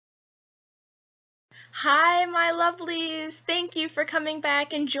Hi, my lovelies! Thank you for coming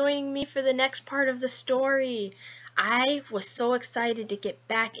back and joining me for the next part of the story. I was so excited to get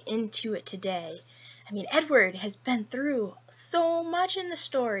back into it today. Edward has been through so much in the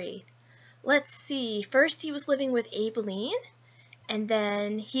story. Let's see, first he was living with Ibatoulline, and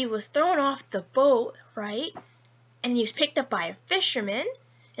then he was thrown off the boat, right? And he was picked up by a fisherman,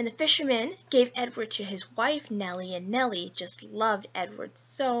 and the fisherman gave Edward to his wife, Nellie, and Nellie just loved Edward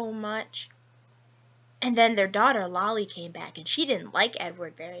so much. And then their daughter, Lolly, came back, and she didn't like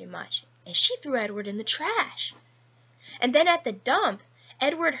Edward very much, and she threw Edward in the trash. And then at the dump,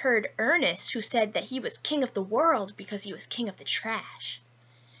 Edward heard Ernest, who said that he was king of the world because he was king of the trash.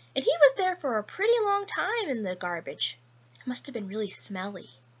 And he was there for a pretty long time in the garbage. It must have been really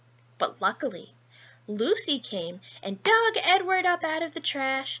smelly. But luckily, Lucy came and dug Edward up out of the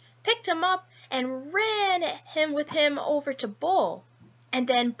trash, picked him up, and ran with him over to Bull. And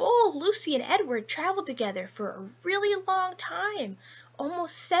then Bull, Lucy, and Edward traveled together for a really long time,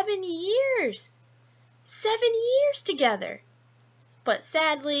 almost 7 years. 7 years together. But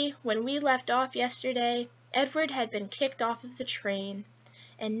sadly, when we left off yesterday, Edward had been kicked off of the train,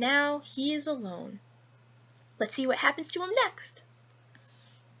 and now he is alone. Let's see what happens to him next.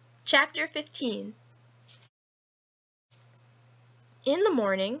 Chapter 15. In the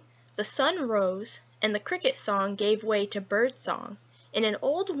morning, the sun rose, and the cricket song gave way to bird song, and an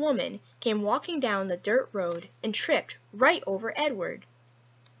old woman came walking down the dirt road and tripped right over Edward.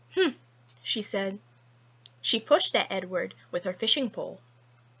 She said. She pushed at Edward with her fishing pole.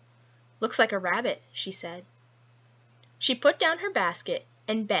 Looks like a rabbit, she said. She put down her basket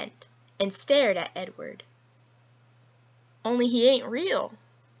and bent and stared at Edward. Only he ain't real.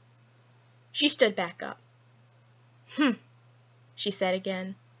 She stood back up. She said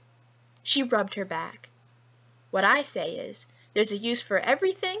again. She rubbed her back. What I say is, there's a use for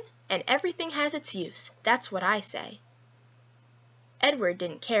everything, and everything has its use. That's what I say. Edward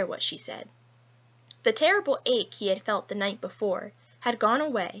didn't care what she said. The terrible ache he had felt the night before had gone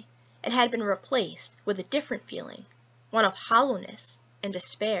away and had been replaced with a different feeling, one of hollowness and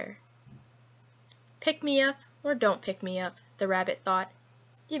despair. Pick me up or don't pick me up, the rabbit thought.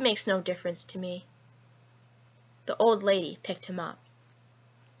 It makes no difference to me. The old lady picked him up.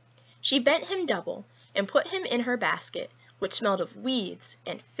 She bent him double and put him in her basket, which smelled of weeds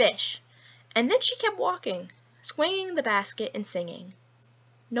and fish, and then she kept walking, swinging the basket and singing.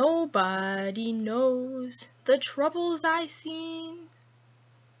 Nobody knows the troubles I seen.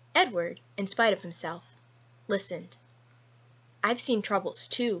 Edward, in spite of himself, listened. I've seen troubles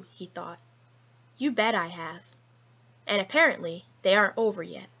too, he thought. You bet I have. And apparently they aren't over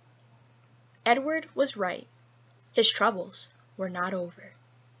yet. Edward was right. His troubles were not over.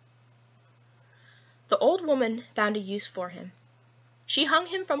 The old woman found a use for him. She hung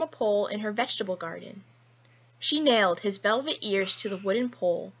him from a pole in her vegetable garden. She nailed his velvet ears to the wooden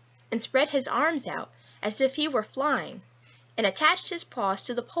pole and spread his arms out as if he were flying, and attached his paws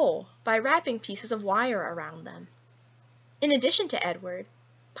to the pole by wrapping pieces of wire around them. In addition to Edward,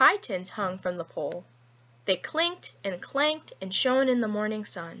 pie tins hung from the pole. They clinked and clanked and shone in the morning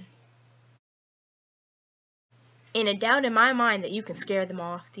sun. Ain't a doubt in my mind that you can scare them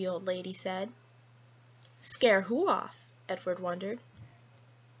off, the old lady said. Scare who off? Edward wondered.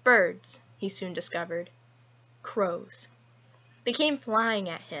 Birds, he soon discovered. Crows. They came flying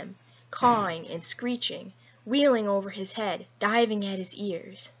at him, cawing and screeching, wheeling over his head, diving at his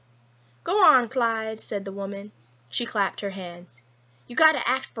ears. Go on, Clyde, said the woman. She clapped her hands. You gotta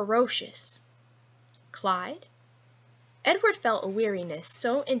act ferocious. Clyde? Edward felt a weariness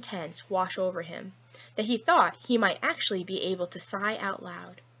so intense wash over him that he thought he might actually be able to sigh out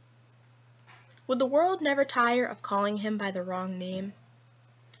loud. Would the world never tire of calling him by the wrong name?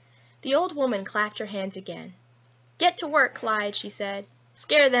 The old woman clapped her hands again. Get to work, Clyde, she said.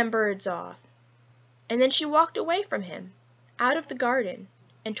 Scare them birds off. And then she walked away from him, out of the garden,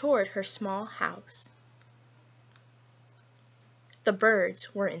 and toward her small house. The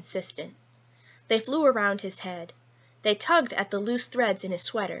birds were insistent. They flew around his head. They tugged at the loose threads in his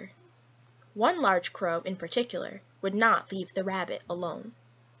sweater. One large crow, in particular, would not leave the rabbit alone.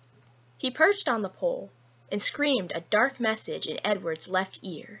 He perched on the pole and screamed a dark message in Edward's left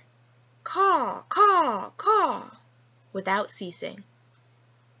ear. Caw, caw, caw, without ceasing.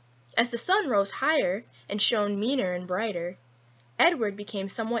 As the sun rose higher and shone meaner and brighter, Edward became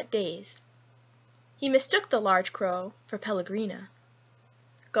somewhat dazed. He mistook the large crow for Pellegrina.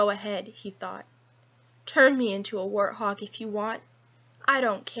 Go ahead, he thought. Turn me into a warthog if you want. I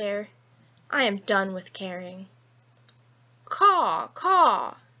don't care. I am done with caring. Caw,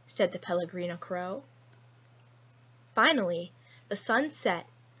 caw, said the Pellegrina crow. Finally, the sun set,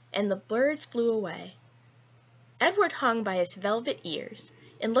 and the birds flew away. Edward hung by his velvet ears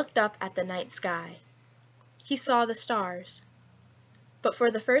and looked up at the night sky. He saw the stars. But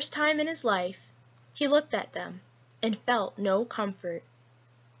for the first time in his life, he looked at them and felt no comfort.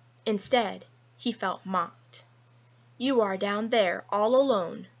 Instead, he felt mocked. "You are down there all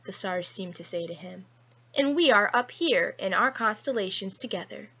alone," the stars seemed to say to him, "and we are up here in our constellations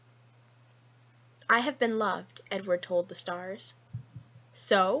together." "I have been loved," Edward told the stars.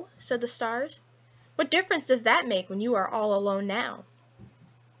 "So?" said the stars. "What difference does that make when you are all alone now?"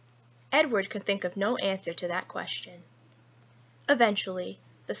 Edward could think of no answer to that question. Eventually,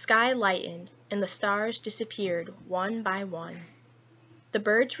 the sky lightened and the stars disappeared one by one. The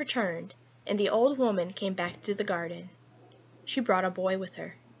birds returned, and the old woman came back to the garden. She brought a boy with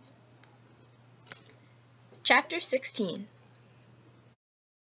her. Chapter 16.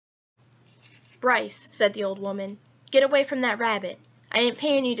 "Bryce," said the old woman, "get away from that rabbit. I ain't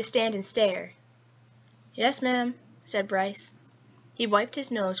paying you to stand and stare." "Yes, ma'am," said Bryce. He wiped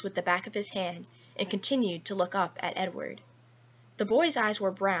his nose with the back of his hand and continued to look up at Edward. The boy's eyes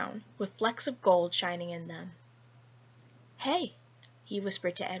were brown, with flecks of gold shining in them. "Hey," he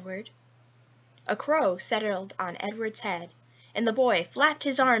whispered to Edward. A crow settled on Edward's head, and the boy flapped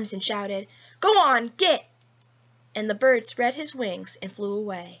his arms and shouted, "Go on, get!" And the bird spread his wings and flew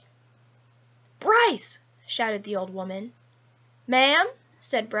away. "Bryce!" shouted the old woman. "Ma'am,"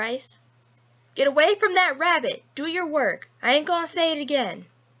 said Bryce. "Get away from that rabbit. Do your work. I ain't gonna say it again."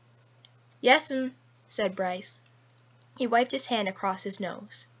 "Yes'm," said Bryce. He wiped his hand across his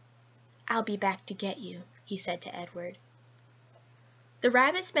nose. "I'll be back to get you," he said to Edward. The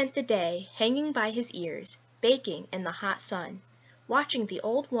rabbit spent the day hanging by his ears, baking in the hot sun, watching the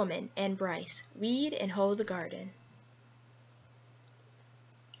old woman and Bryce weed and hoe the garden.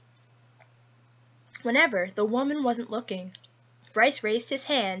 Whenever the woman wasn't looking, Bryce raised his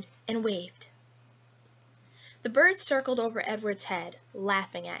hand and waved. The birds circled over Edward's head,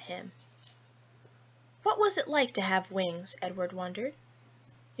 laughing at him. What was it like to have wings, Edward wondered.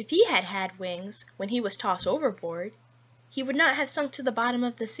 If he had had wings when he was tossed overboard, he would not have sunk to the bottom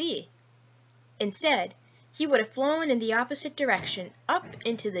of the sea. Instead, he would have flown in the opposite direction up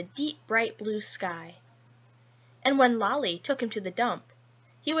into the deep bright blue sky. And when Lolly took him to the dump,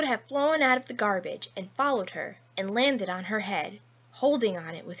 he would have flown out of the garbage and followed her and landed on her head, holding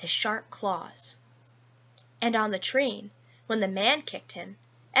on it with his sharp claws. And on the train, when the man kicked him,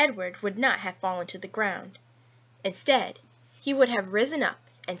 Edward would not have fallen to the ground. Instead, he would have risen up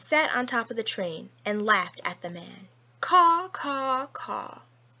and sat on top of the train and laughed at the man. Caw, caw, caw.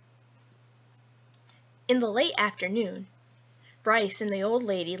 In the late afternoon, Bryce and the old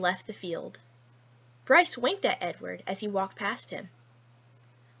lady left the field. Bryce winked at Edward as he walked past him.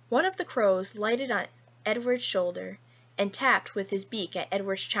 One of the crows lighted on Edward's shoulder and tapped with his beak at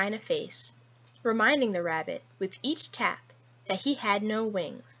Edward's china face, reminding the rabbit with each tap that he had no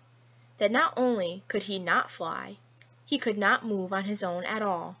wings, that not only could he not fly, he could not move on his own at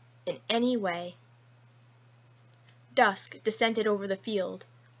all, in any way. Dusk descended over the field,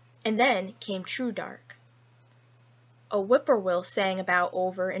 and then came true dark. A whippoorwill sang about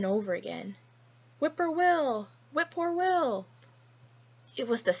over and over again, "Whip-poor-will, whip-poor-will." It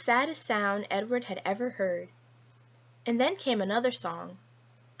was the saddest sound Edward had ever heard. And then came another song,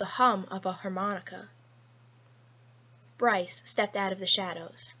 the hum of a harmonica. Bryce stepped out of the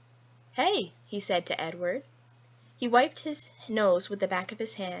shadows. "Hey," he said to Edward. He wiped his nose with the back of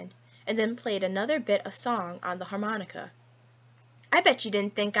his hand, and then played another bit of song on the harmonica. "I bet you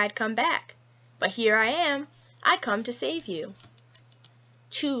didn't think I'd come back, but here I am. I come to save you."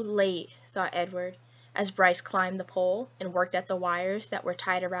 Too late, thought Edward, as Bryce climbed the pole and worked at the wires that were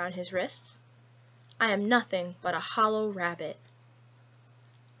tied around his wrists. "I am nothing but a hollow rabbit."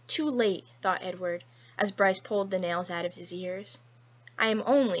 Too late, thought Edward, as Bryce pulled the nails out of his ears. "I am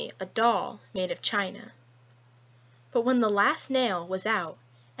only a doll made of china." But when the last nail was out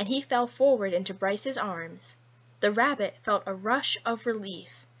and he fell forward into Bryce's arms, the rabbit felt a rush of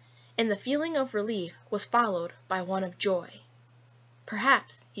relief, and the feeling of relief was followed by one of joy.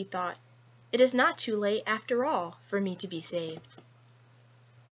 "Perhaps," he thought, "it is not too late after all for me to be saved."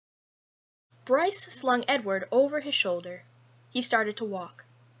 Bryce slung Edward over his shoulder. He started to walk.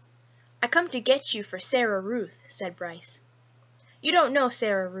 "I come to get you for Sarah Ruth," said Bryce. "You don't know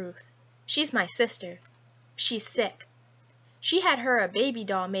Sarah Ruth. She's my sister. She's sick. She had her a baby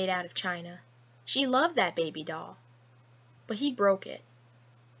doll made out of china. She loved that baby doll. But he broke it.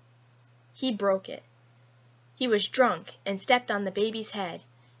 He broke it. He was drunk and stepped on the baby's head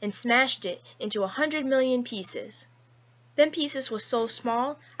and smashed it into 100 million pieces. Them pieces was so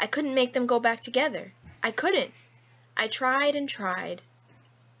small I couldn't make them go back together. I couldn't. I tried and tried."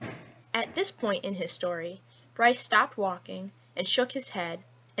 At this point in his story, Bryce stopped walking and shook his head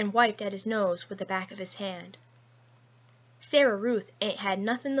and wiped at his nose with the back of his hand. Sarah Ruth ain't had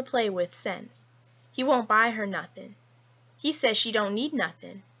nothin' to play with since. He won't buy her nothin'. He says she don't need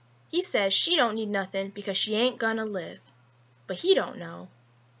nothin'. He says she don't need nothin' because she ain't gonna live. But he don't know.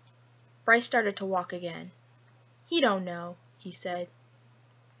 Bryce started to walk again. He don't know, he said.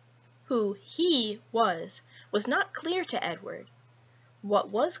 Who he was not clear to Edward. What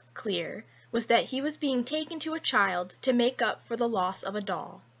was clear was that he was being taken to a child to make up for the loss of a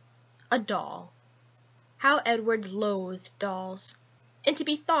doll. A doll. How Edward loathed dolls, and to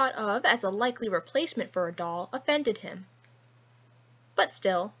be thought of as a likely replacement for a doll offended him. But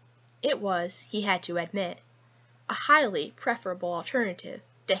still, it was, he had to admit, a highly preferable alternative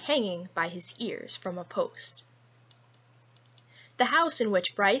to hanging by his ears from a post. The house in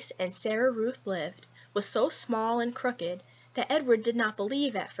which Bryce and Sarah Ruth lived was so small and crooked that Edward did not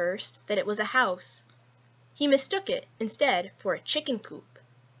believe at first that it was a house. He mistook it, instead, for a chicken coop.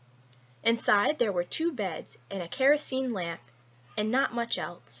 Inside there were 2 beds and a kerosene lamp, and not much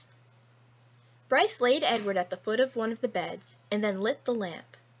else. Bryce laid Edward at the foot of one of the beds, and then lit the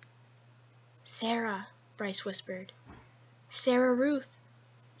lamp. "Sarah," Bryce whispered. "Sarah Ruth,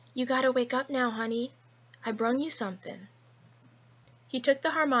 you gotta wake up now, honey. I brung you something." He took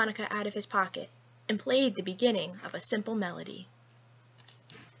the harmonica out of his pocket and played the beginning of a simple melody.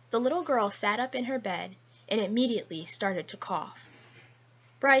 The little girl sat up in her bed and immediately started to cough.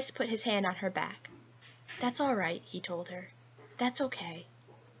 Bryce put his hand on her back. "That's all right," he told her. "That's okay."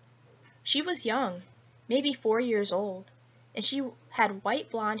 She was young, maybe 4 years old, and she had white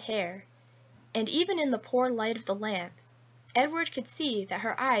blonde hair, and even in the poor light of the lamp, Edward could see that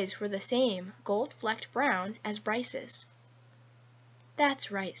her eyes were the same gold-flecked brown as Bryce's.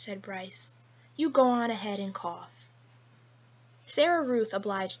 "That's right," said Bryce. "You go on ahead and cough." Sarah Ruth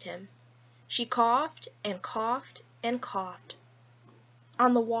obliged him. She coughed and coughed and coughed.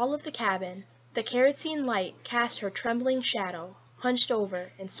 On the wall of the cabin, the kerosene light cast her trembling shadow, hunched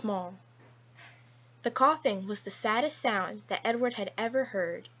over and small. The coughing was the saddest sound that Edward had ever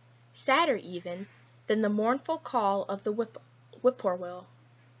heard, sadder even than the mournful call of the whippoorwill.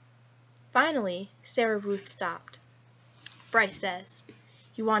 Finally, Sarah Ruth stopped. Bryce says,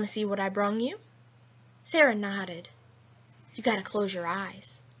 "You want to see what I brung you?" Sarah nodded. "You gotta close your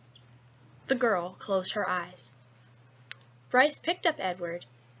eyes." The girl closed her eyes. Bryce picked up Edward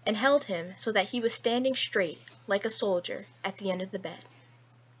and held him so that he was standing straight, like a soldier, at the end of the bed.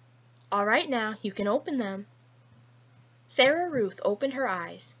 "All right now, you can open them." Sarah Ruth opened her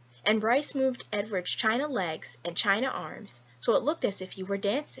eyes, and Bryce moved Edward's china legs and china arms so it looked as if he were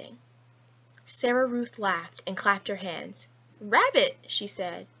dancing. Sarah Ruth laughed and clapped her hands. "Rabbit!" she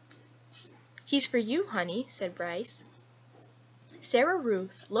said. "He's for you, honey," said Bryce. Sarah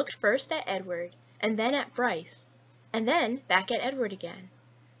Ruth looked first at Edward and then at Bryce, and then back at Edward again,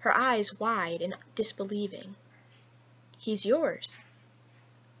 her eyes wide and disbelieving. "He's yours."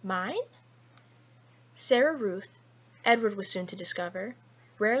 "Mine?" Sarah Ruth, Edward was soon to discover,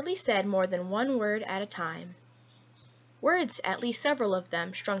 rarely said more than one word at a time. Words, at least several of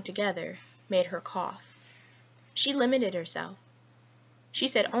them strung together, made her cough. She limited herself. She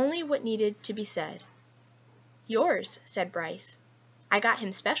said only what needed to be said. "Yours," said Bryce. "I got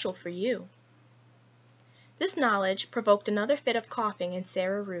him special for you." This knowledge provoked another fit of coughing in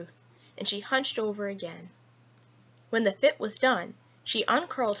Sarah Ruth, and she hunched over again. When the fit was done, she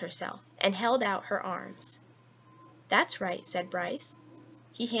uncurled herself and held out her arms. "That's right," said Bryce.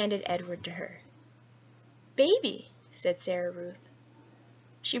 He handed Edward to her. "Baby," said Sarah Ruth.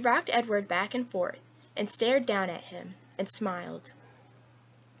 She rocked Edward back and forth and stared down at him and smiled.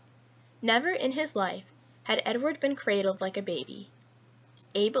 Never in his life had Edward been cradled like a baby.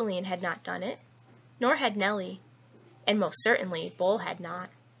 Ibatoulline had not done it, nor had Nellie, and most certainly Bull had not.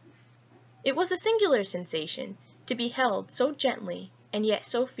 It was a singular sensation to be held so gently and yet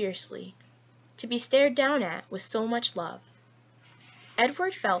so fiercely, to be stared down at with so much love.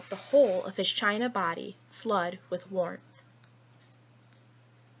 Edward felt the whole of his china body flood with warmth.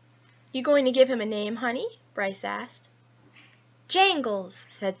 "You going to give him a name, honey?" Bryce asked. "Jangles,"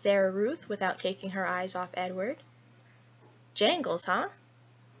 said Sarah Ruth without taking her eyes off Edward. "Jangles, huh?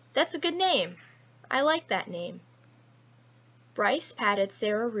 That's a good name. I like that name." Bryce patted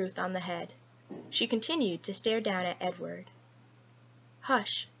Sarah Ruth on the head. She continued to stare down at Edward.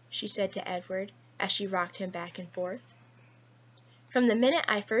 "Hush," she said to Edward as she rocked him back and forth. "From the minute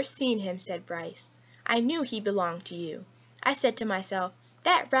I first seen him," said Bryce, "I knew he belonged to you. I said to myself,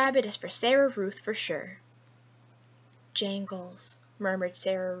 that rabbit is for Sarah Ruth for sure." "Jangles," murmured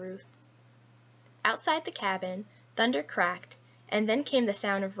Sarah Ruth. Outside the cabin, thunder cracked, and then came the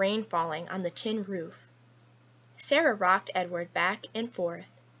sound of rain falling on the tin roof. Sarah rocked Edward back and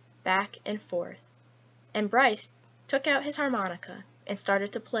forth, and Bryce took out his harmonica and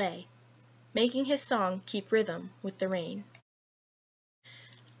started to play, making his song keep rhythm with the rain.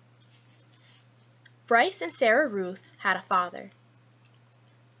 Bryce and Sarah Ruth had a father.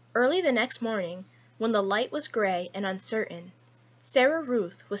 Early the next morning, when the light was gray and uncertain, Sarah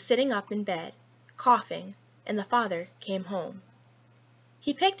Ruth was sitting up in bed, coughing, and the father came home.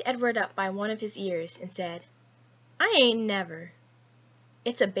 He picked Edward up by one of his ears and said, "I ain't never."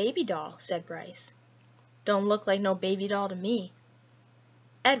 "It's a baby doll," said Bryce. "Don't look like no baby doll to me."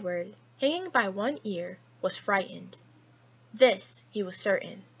 Edward, hanging by one ear, was frightened. This, he was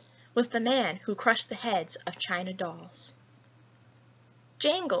certain, was the man who crushed the heads of china dolls.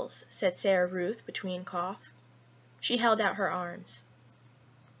 "Jangles," said Sarah Ruth between coughs. She held out her arms.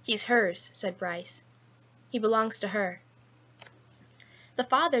 "He's hers," said Bryce. "He belongs to her." The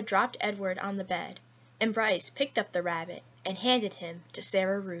father dropped Edward on the bed, and Bryce picked up the rabbit and handed him to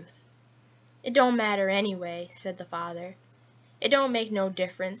Sarah Ruth. "It don't matter anyway," said the father. "It don't make no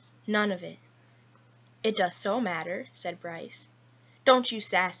difference, none of it." "It does so matter," said Bryce. "Don't you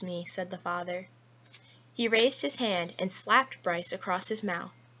sass me," said the father. He raised his hand and slapped Bryce across his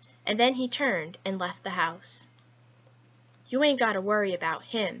mouth, and then he turned and left the house. "You ain't got to worry about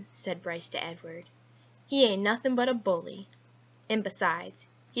him," said Bryce to Edward. "He ain't nothing but a bully. And besides,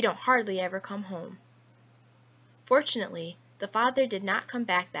 he don't hardly ever come home." Fortunately, the father did not come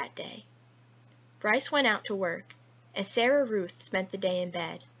back that day. Bryce went out to work, and Sarah Ruth spent the day in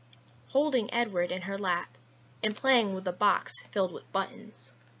bed, holding Edward in her lap and playing with a box filled with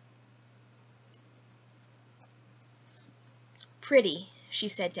buttons. "Pretty," she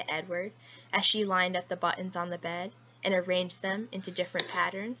said to Edward as she lined up the buttons on the bed and arranged them into different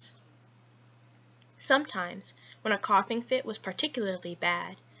patterns. Sometimes, when a coughing fit was particularly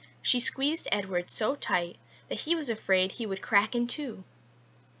bad, she squeezed Edward so tight that he was afraid he would crack in two.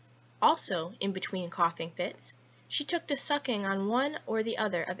 Also, in between coughing fits, she took to sucking on one or the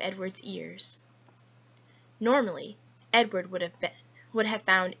other of Edward's ears. Normally, Edward would have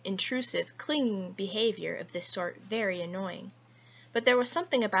found intrusive, clinging behavior of this sort very annoying, but there was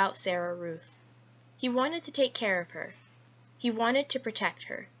something about Sarah Ruth. He wanted to take care of her. He wanted to protect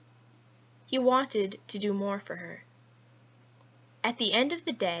her. He wanted to do more for her. At the end of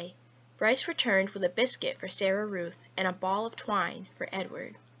the day, Bryce returned with a biscuit for Sarah Ruth and a ball of twine for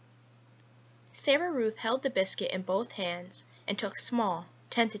Edward. Sarah Ruth held the biscuit in both hands and took small,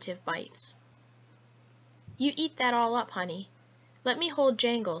 tentative bites. "You eat that all up, honey. Let me hold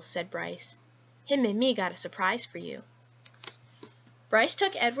Jangles," said Bryce. "Him and me got a surprise for you." Bryce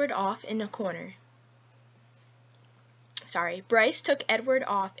took Edward off in a corner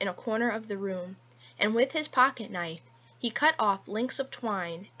of the room, and with his pocket knife, he cut off links of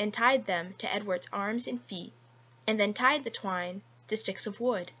twine and tied them to Edward's arms and feet, and then tied the twine to sticks of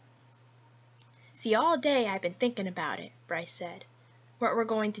wood. "See, all day I've been thinking about it," Bryce said. "What we're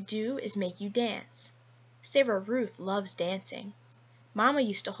going to do is make you dance. Sarah Ruth loves dancing. Mama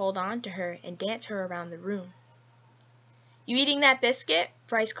used to hold on to her and dance her around the room." "You eating that biscuit?"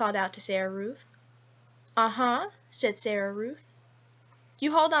 Bryce called out to Sarah Ruth. "Uh-huh," said Sarah Ruth.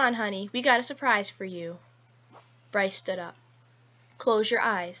 "You hold on, honey, we got a surprise for you." Bryce stood up. "Close your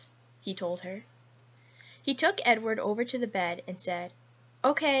eyes," he told her. He took Edward over to the bed and said,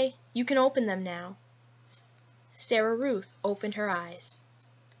 "Okay, you can open them now." Sarah Ruth opened her eyes.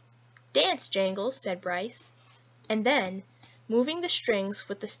 "Dance, Jangles," said Bryce, and then, moving the strings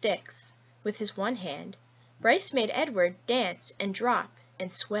with the sticks with his one hand, Bryce made Edward dance and drop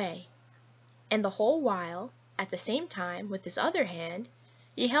and sway. And the whole while, at the same time with his other hand,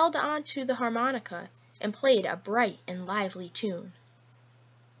 he held on to the harmonica and played a bright and lively tune.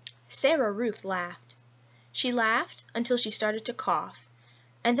 Sarah Ruth laughed. She laughed until she started to cough,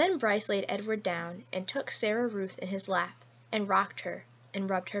 and then Bryce laid Edward down and took Sarah Ruth in his lap and rocked her and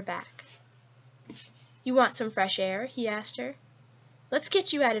rubbed her back. "You want some fresh air?" he asked her. "Let's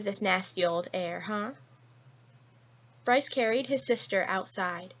get you out of this nasty old air, huh?" Bryce carried his sister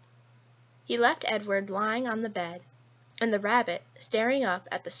outside. He left Edward lying on the bed, and the rabbit, staring up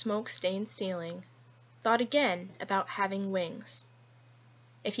at the smoke-stained ceiling, thought again about having wings.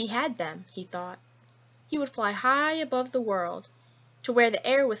 If he had them, he thought, he would fly high above the world, to where the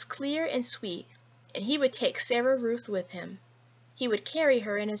air was clear and sweet, and he would take Sarah Ruth with him. He would carry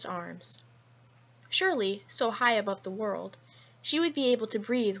her in his arms. Surely, so high above the world, she would be able to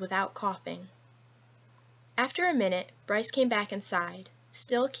breathe without coughing. After a minute, Bryce came back inside,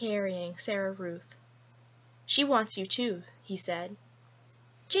 still carrying Sarah Ruth. "She wants you too," he said.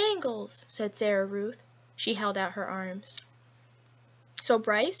 "Jangles," said Sarah Ruth. She held out her arms. So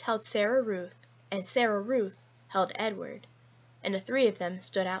Bryce held Sarah Ruth, and Sarah Ruth held Edward, and the three of them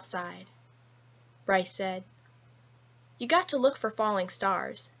stood outside. Bryce said, "You got to look for falling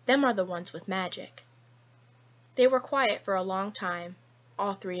stars. Them are the ones with magic." They were quiet for a long time,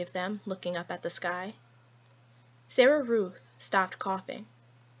 all three of them looking up at the sky. Sarah Ruth stopped coughing.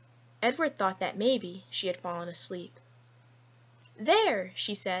 Edward thought that maybe she had fallen asleep. "There!"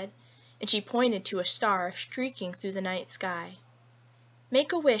 she said, and she pointed to a star streaking through the night sky.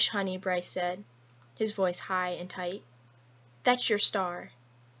 "Make a wish, honey," Bryce said, his voice high and tight. "That's your star.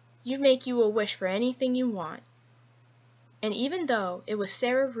 You make you a wish for anything you want." And even though it was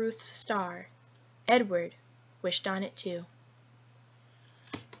Sarah Ruth's star, Edward wished on it too.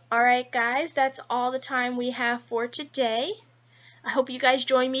 Alright guys, that's all the time we have for today. I hope you guys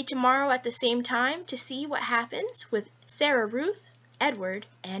join me tomorrow at the same time to see what happens with Sarah Ruth, Edward,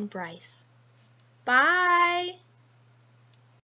 and Bryce. Bye!